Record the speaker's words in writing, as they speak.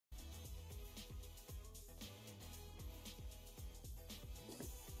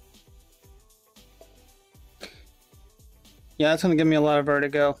Yeah, that's gonna give me a lot of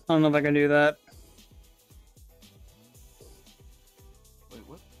vertigo. I don't know if I can do that. Wait,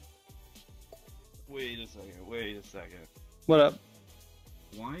 what? Wait a second, wait a second. What up?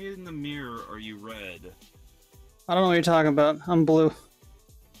 Why in the mirror are you red? I don't know what you're talking about. I'm blue.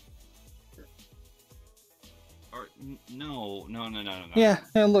 No. Yeah,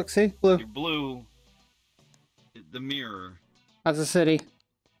 look, see? Blue. You're blue. The mirror. That's a city.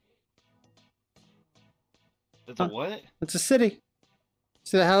 That's a what? It's a city.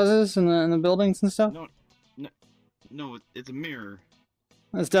 See the houses and the buildings and stuff? No, it's a mirror.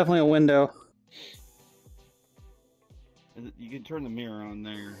 It's definitely a window. You can turn the mirror on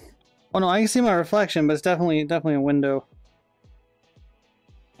there. Oh no, I can see my reflection, but it's definitely a window.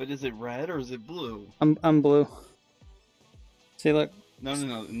 But is it red or is it blue? I'm blue. See, look. No,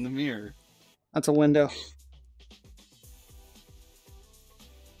 in the mirror. That's a window.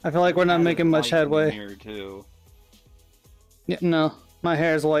 I feel like we're not making much headway. In the mirror too. Yeah, no, my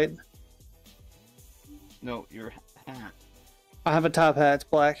hair is white. No, your hat. I have a top hat. It's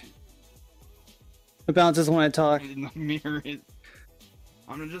black. It bounces when I talk. In the mirror.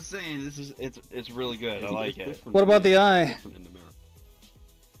 I'm just saying, it's really good. I like it. What about the eye? In the mirror.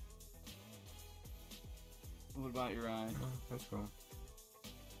 What about your eye? That's fine.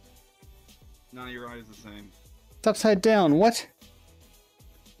 No, your eye is the same. It's upside down. What?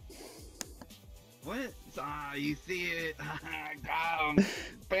 What? Ah, you see it. Got him.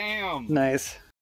 Bam. Nice.